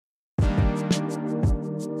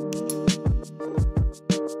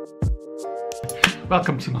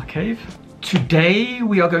Welcome to my cave. Today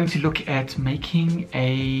we are going to look at making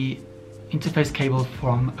a interface cable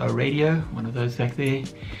from a radio, one of those back there,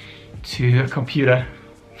 to a computer.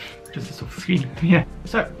 Just a sort of screen here.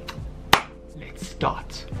 So let's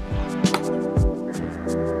start.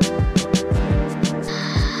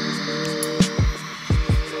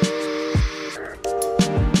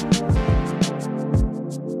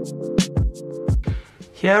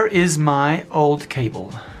 Here is my old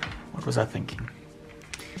cable. What was I thinking?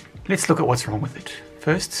 Let's look at what's wrong with it.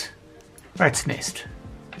 First, rat's nest.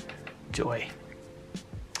 Joy.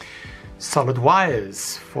 Solid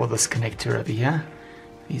wires for this connector over here.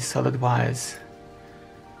 These solid wires,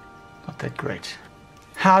 not that great.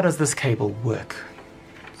 How does this cable work?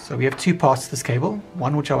 So we have two parts to this cable,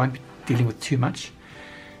 one which I won't be dealing with too much.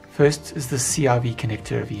 First is the CRV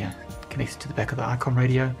connector over here. It connects to the back of the Icom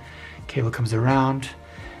radio. Cable comes around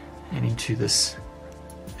and into this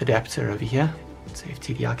adapter over here. It's a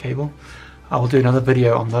FTDI cable. I will do another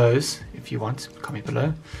video on those if you want, comment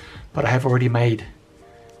below. But I have already made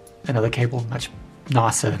another cable much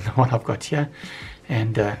nicer than the one I've got here.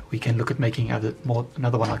 And we can look at making another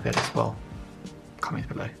one like that as well. Comment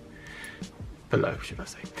below. Below, should I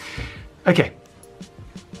say. Okay.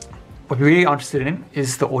 What we're really interested in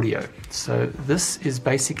is the audio. So this is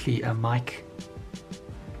basically a mic.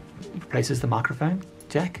 It replaces the microphone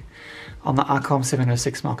jack. On the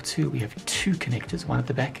Icom706 Mark II, we have two connectors, one at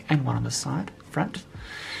the back and one on the side, front.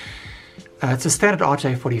 It's a standard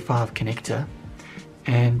RJ45 connector,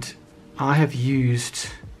 and I have used,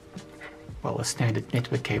 well, a standard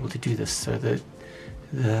network cable to do this. So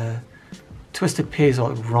the twisted pairs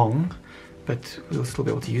are wrong, but we'll still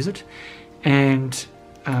be able to use it. And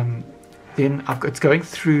then it's going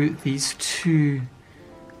through these two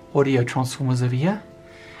audio transformers over here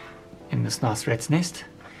in this nice rat's nest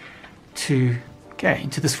to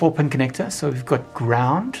into this 4-pin connector. So we've got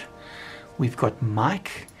ground, we've got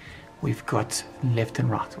mic, we've got left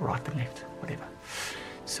and right, or right and left, whatever.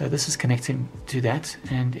 So this is connecting to that,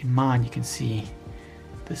 and in mine you can see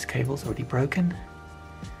this cable's already broken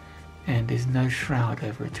and there's no shroud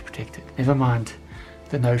over it to protect it. Never mind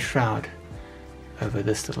the no shroud over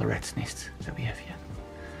this little rat's nest that we have here.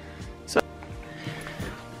 So,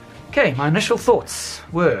 okay, my initial thoughts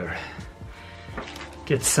were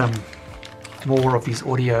get some more of these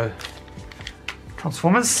audio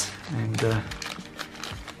transformers, and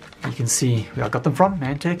you can see where I got them from,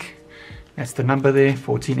 Mantech. That's the number there,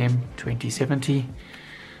 14M2070.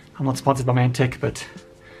 I'm not sponsored by Mantech, but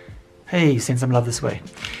hey, send some love this way.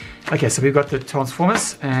 Okay, so we've got the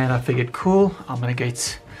transformers, and I figured, cool, I'm gonna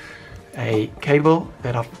get a cable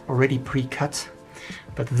that I've already pre-cut,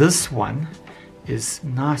 but this one is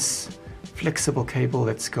nice flexible cable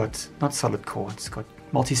that's got not solid core, it's got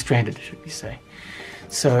multi-stranded, should we say.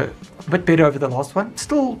 So a bit better over the last one.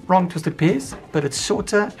 Still wrong twisted pairs, but it's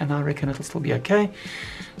shorter and I reckon it'll still be okay.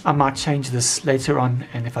 I might change this later on,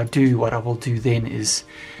 and if I do, what I will do then is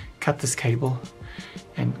cut this cable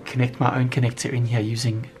and connect my own connector in here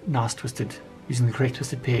using the correct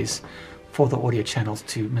twisted pairs for the audio channels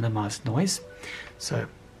to minimize noise. So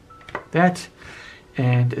that,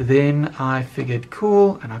 and then I figured,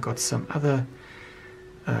 cool, and I got some other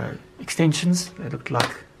extensions. They looked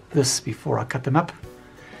like this before I cut them up,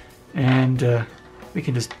 and we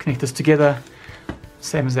can just connect this together,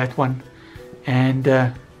 same as that one,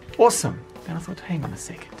 and awesome. Then I thought, hang on a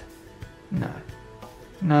second, no.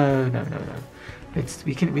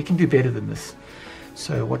 We can do better than this.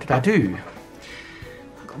 So what did I do?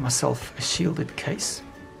 I got myself a shielded case.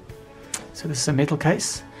 So this is a metal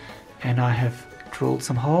case, and I have drilled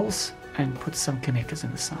some holes and put some connectors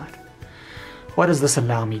in the side. What does this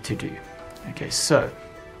allow me to do? Okay, so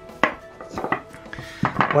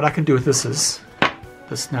what I can do with this is,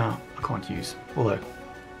 this now I can't use, although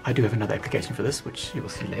I do have another application for this, which you will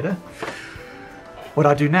see later. What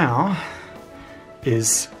I do now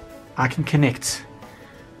is I can connect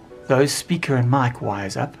those speaker and mic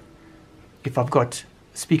wires up. If I've got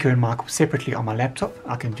speaker and mic separately on my laptop,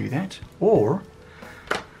 I can do that. Or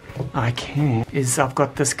I've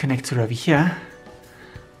got this connector over here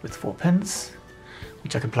with 4 pins,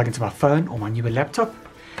 which I can plug into my phone or my newer laptop.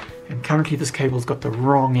 And currently this cable's got the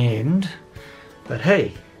wrong end, but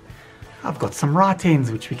hey, I've got some right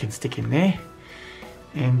ends which we can stick in there.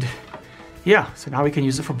 And yeah, so now we can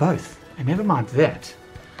use it for both. And never mind that,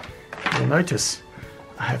 you'll notice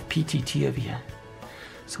I have PTT over here.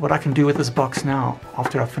 So what I can do with this box now,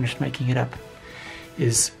 after I've finished making it up,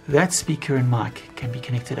 is that speaker and mic can be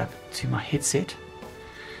connected up to my headset,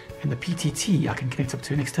 and the PTT I can connect up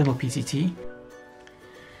to an external PTT.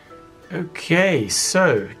 Okay,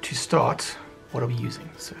 so to start, what are we using?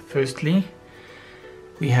 So firstly,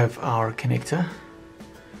 we have our connector,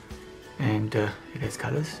 and it has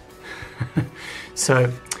colors.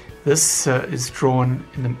 So this is drawn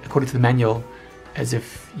according to the manual as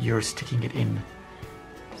if you're sticking it in.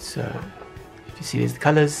 So if you see there's the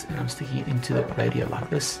colors, and I'm sticking it into the radio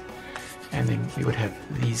like this, and then we would have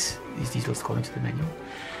these details according to the manual.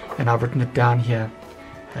 And I've written it down here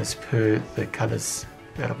as per the colors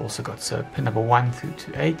that I've also got. So pin number 1 through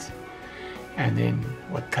to 8, and then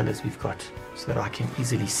what colors we've got, so that I can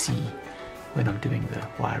easily see when I'm doing the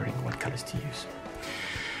wiring what colors to use.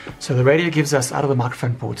 So the radio gives us out of the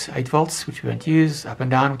microphone port 8 volts, which we won't use, up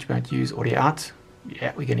and down, which we won't use, audio out,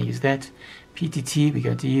 yeah, we're going to use that, PTT we're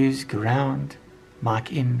going to use, ground,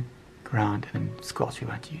 mic in, ground, and then squelch we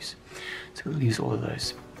won't use. So we'll use all of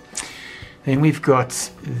those. Then we've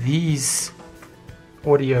got these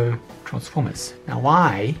audio transformers. Now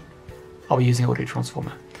why are we using audio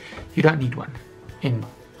transformer? You don't need one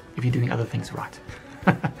if you're doing other things right.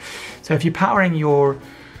 So if you're powering your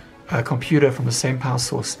computer from the same power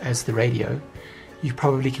source as the radio, you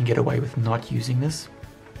probably can get away with not using this.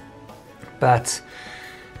 But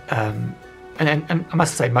and I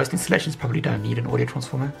must say most installations probably don't need an audio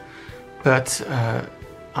transformer, but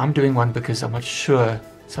I'm doing one because I'm not sure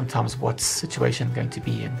sometimes what situation I'm going to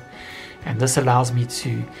be in, and this allows me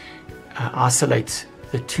to isolate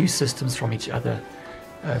the two systems from each other,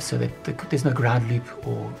 so that there's no ground loop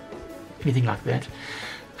or anything like that,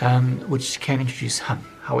 which can introduce hum.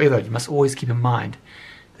 However, you must always keep in mind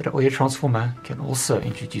that an audio transformer can also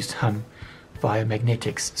introduce hum via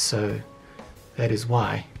magnetics, so that is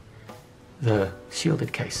why the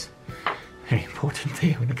shielded case, very important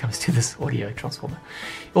there when it comes to this audio transformer.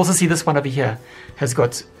 You also see this one over here has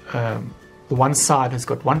got, the one side has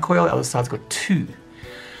got 1 coil, the other side's got 2.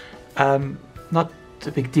 Not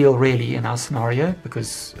a big deal really in our scenario,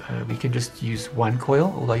 because we can just use 1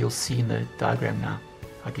 coil, although you'll see in the diagram now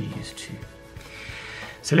I do use 2.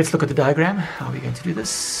 So let's look at the diagram. How are we going to do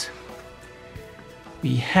this?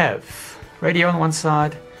 We have radio on one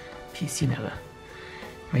side, PC on the other.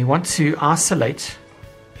 We want to isolate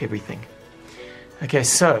everything. Okay,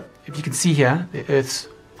 so if you can see here, the earths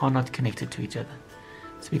are not connected to each other.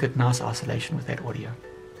 So we've got nice isolation with that audio.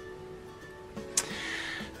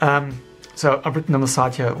 So I've written on the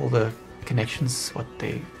side here all the connections,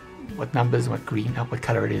 what numbers, what green, what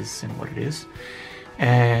color it is, and what it is.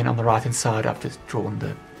 And on the right hand side, I've just drawn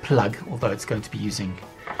the plug, although it's going to be using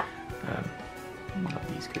one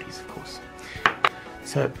of these goodies, of course.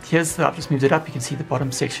 So I've just moved it up. You can see the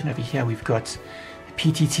bottom section over here. We've got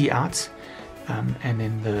PTT out, and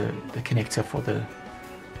then the connector for the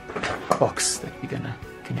box that we're going to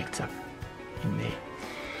connect up in there.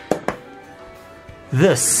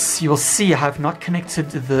 This, you'll see I have not connected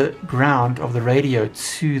the ground of the radio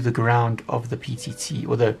to the ground of the PTT,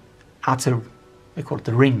 or the outer, they call it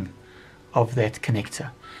the ring of that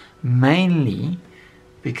connector. Mainly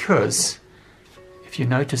because, if you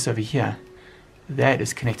notice over here, that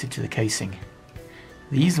is connected to the casing.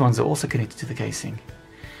 These ones are also connected to the casing.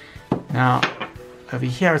 Now, over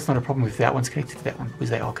here it's not a problem if that one's connected to that one, because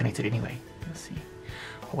they are connected anyway. You'll see.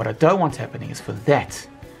 But what I don't want happening is for that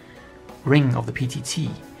ring of the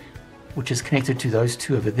PTT, which is connected to those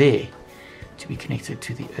two over there, to be connected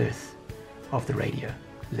to the earth of the radio,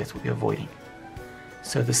 because that's what we're avoiding.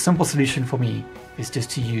 So the simple solution for me is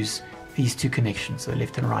just to use these two connections, the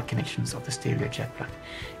left and right connections of the stereo jack plug,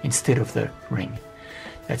 instead of the ring.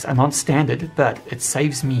 That's a non-standard, but it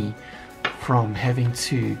saves me from having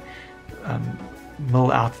to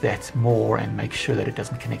mill out that more and make sure that it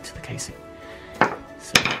doesn't connect to the casing.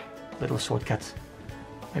 So, little shortcut.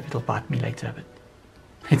 Maybe it'll bite me later, but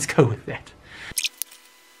let's go with that.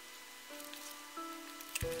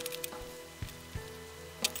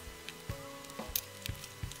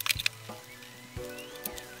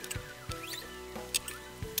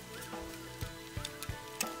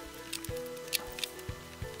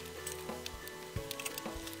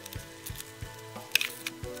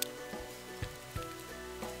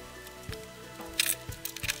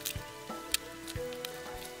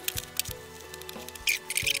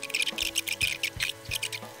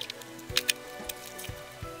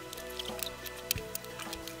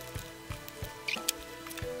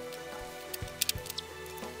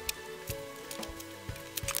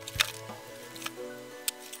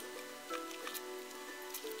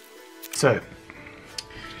 So,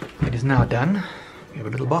 it is now done. We have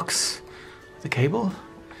a little box with the cable.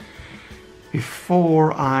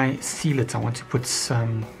 Before I seal it, I want to put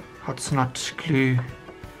some hot snot glue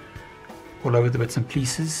all over the bits and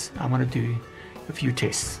pieces. I want to do a few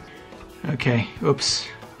tests. Okay, oops,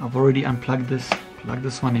 I've already unplugged this, plugged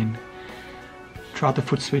this one in, tried the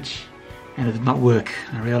foot switch, and it did not work.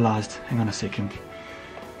 I realized, hang on a second,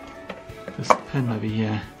 this pin over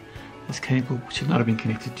here, this cable should not have been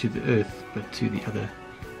connected to the earth but to the other,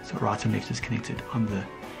 so right and left is connected on the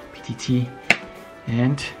PTT.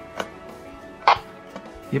 And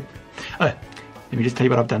yep, oh, let me just tell you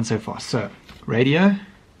what I've done so far. So radio,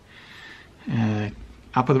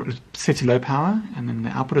 output set to low power, and then the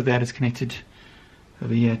output of that is connected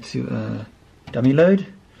over here to a dummy load.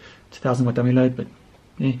 It's a 1000 watt dummy load, but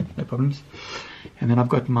yeah, no problems. And then I've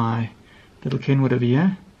got my little Kenwood over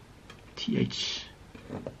here, TH7,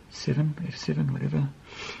 F7, whatever.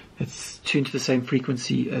 It's tuned to the same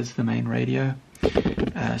frequency as the main radio.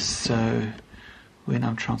 So when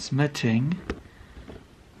I'm transmitting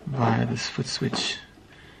via this foot switch,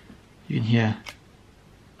 you can hear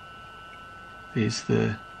there's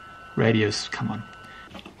the radios come on.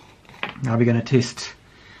 Now we're going to test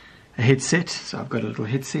a headset. So I've got a little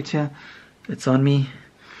headset here that's on me.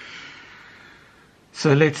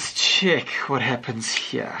 So let's check what happens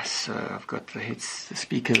here. So I've got the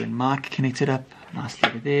speaker and mic connected up nicely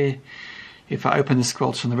over there. If I open the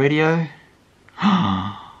squelch on the radio,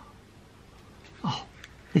 oh,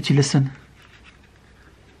 let you listen.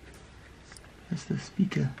 That's the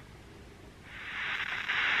speaker.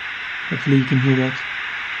 Hopefully you can hear that.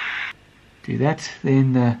 Do that.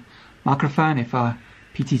 Then the microphone, if I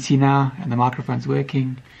PTT now and the microphone's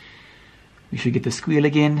working, we should get the squeal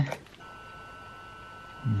again.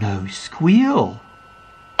 No squeal.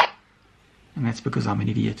 And that's because I'm an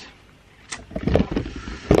idiot.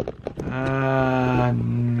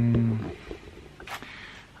 I'm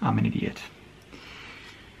an idiot.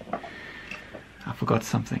 I forgot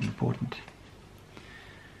something important.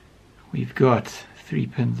 We've got 3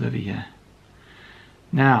 pins over here.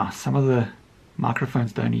 Now, some of the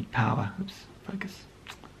microphones don't need power. Oops, focus.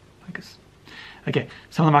 Okay,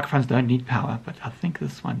 some of the microphones don't need power, but I think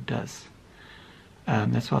this one does.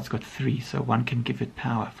 That's why it's got 3, so one can give it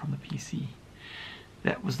power from the PC.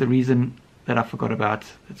 That was the reason that I forgot about.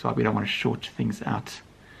 That's why we don't want to short things out,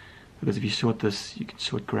 because if you short this, you can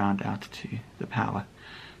short ground out to the power.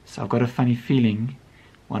 So I've got a funny feeling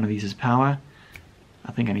one of these is power.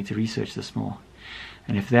 I think I need to research this more.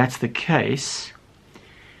 And if that's the case,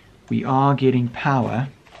 we are getting power.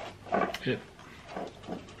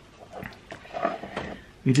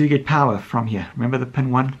 We do get power from here. Remember the pin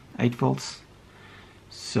 1, 8 volts?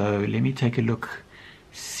 So let me take a look,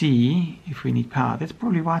 see if we need power. That's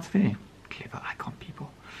probably why it's there. Clever Icom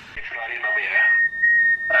people.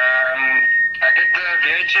 Ek het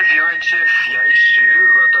VHF UHF juist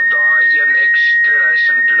wat op daai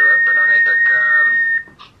 1X2000 loop en dan het ek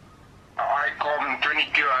Icom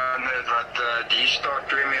 2200 wat die staat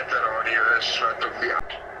 2 meter radio is wat op die.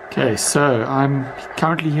 Okay, so I'm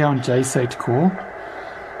currently here on js8Call,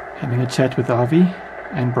 having a chat with Avi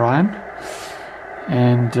and Brian,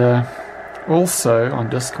 and also on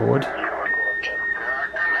Discord.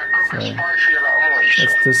 So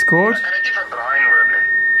that's Discord.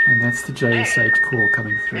 And that's the js8Call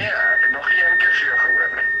coming through. Ja, ek het nog nie een keer vir jou gehoor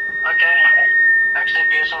nie. Okay, ek sê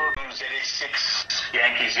besig om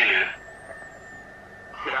ZS6AVI.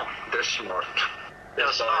 Ja, dis smart.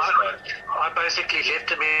 Yes, I basically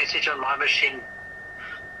left a message on my machine.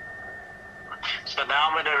 So now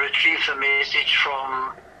I'm going to retrieve the message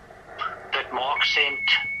from that Mark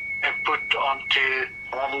sent and put onto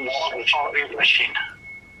Harvey's machine.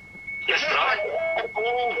 Yes, right.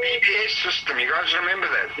 Oh, BBS system. You guys remember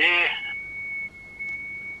that? Yeah.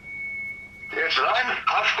 Yes, right.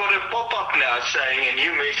 I've got a pop-up now saying a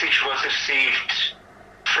new message was received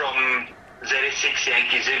from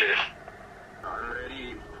ZS6AVI. I'm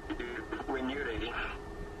ready when you're ready.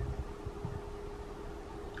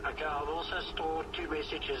 Okay, I've also stored 2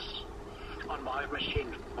 messages on my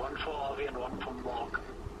machine. One for Harvey and one for Mark.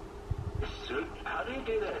 So, how do you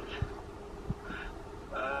do that?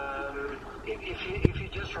 If you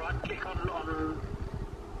just right click on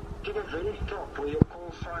to the very top where your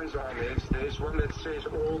call signs are, there's one that says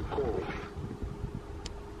all call.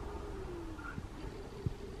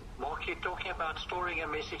 Mark, you're talking about storing a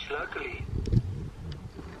message locally.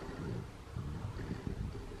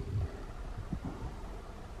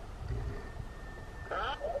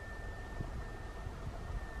 Huh?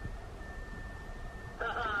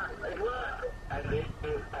 It worked. And then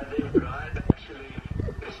Brian actually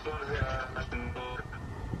responds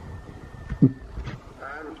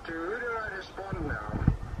to who do I respond now?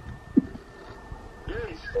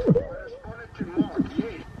 Yes, I responded to Mark,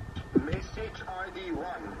 yes. Message ID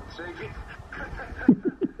 1. So if it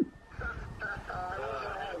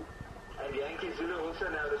and Yankee Zulu also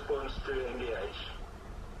now responds to NDH.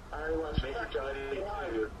 I was message ID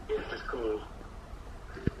 2. Yes, it's cool.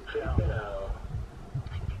 Yeah.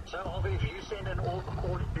 So, Harvey, if you send an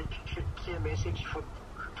order, you should see a message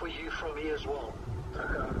for you from me as well.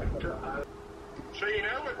 So you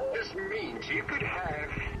know what this means? You could have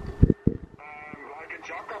like a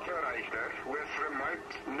jock operator with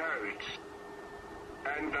remote nodes.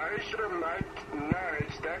 And those remote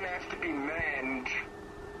nodes don't have to be manned,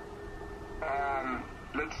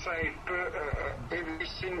 let's say, every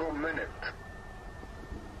single minute.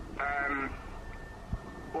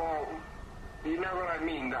 Well, you know what I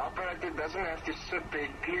mean. The operator doesn't have to sit there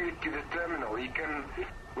glued to the terminal. He can,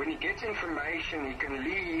 when he gets information, he can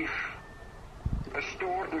leave a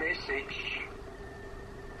stored message,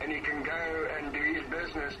 and he can go and do his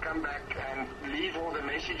business, come back and leave all the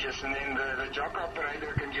messages, and then the jock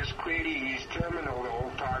operator can just query his terminal the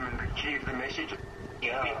whole time and retrieve the messages.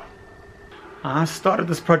 Yeah. I started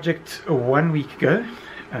this project 1 week ago,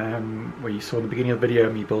 where you saw in the beginning of the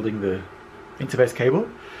video me building the interface cable.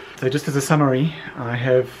 So just as a summary, I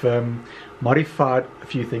have modified a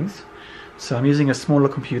few things. So I'm using a smaller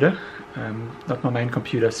computer, not my main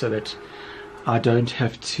computer, so that I don't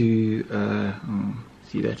have to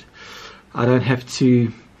see that. I don't have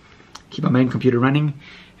to keep my main computer running.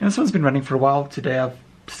 And this one's been running for a while. Today I've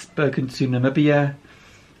spoken to Namibia.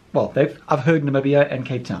 Well, I've heard Namibia and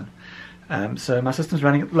Cape Town. So my system's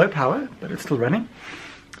running at low power, but it's still running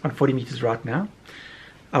on 40 meters right now.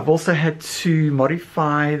 I've also had to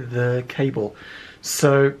modify the cable.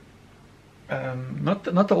 So not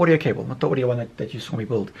the audio cable, not the audio one that you saw me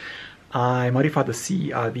build. I modified the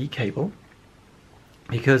CIV cable,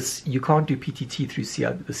 because you can't do PTT through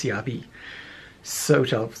the CIV, so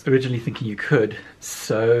which I was originally thinking you could.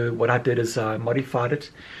 So what I did is I modified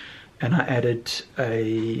it, and I added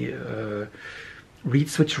a reed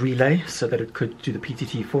switch relay so that it could do the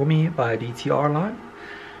PTT for me by a DTR line.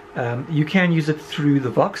 You can use it through the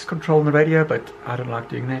Vox control on the radio, but I don't like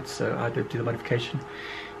doing that, so I did do the modification.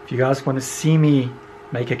 If you guys want to see me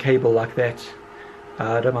make a cable like that,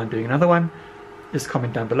 I don't mind doing another one. Just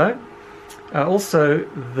comment down below. Also,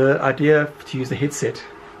 the idea to use a headset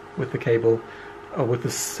with the cable or with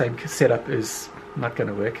the same setup is not going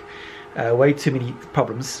to work. Way too many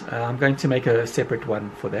problems. I'm going to make a separate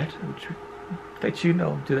one for that. Stay tuned,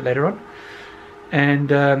 I'll do that later on.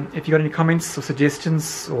 And if you got any comments or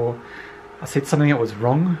suggestions, or I said something that was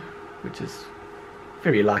wrong, which is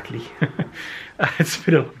very likely. It's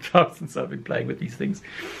been a long time since I've been playing with these things.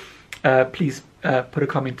 Please put a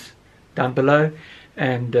comment down below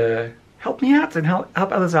and help me out and help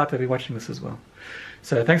others out that will be watching this as well.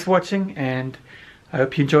 So thanks for watching, and I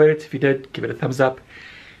hope you enjoyed it. If you did, give it a thumbs up.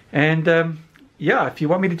 And yeah, if you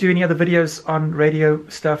want me to do any other videos on radio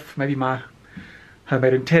stuff, maybe my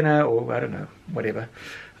homemade antenna, or I don't know, whatever,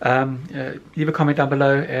 leave a comment down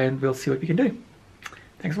below and we'll see what we can do.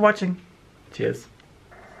 Thanks for watching. Cheers.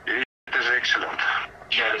 It is excellent.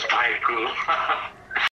 Yeah, it's very cool.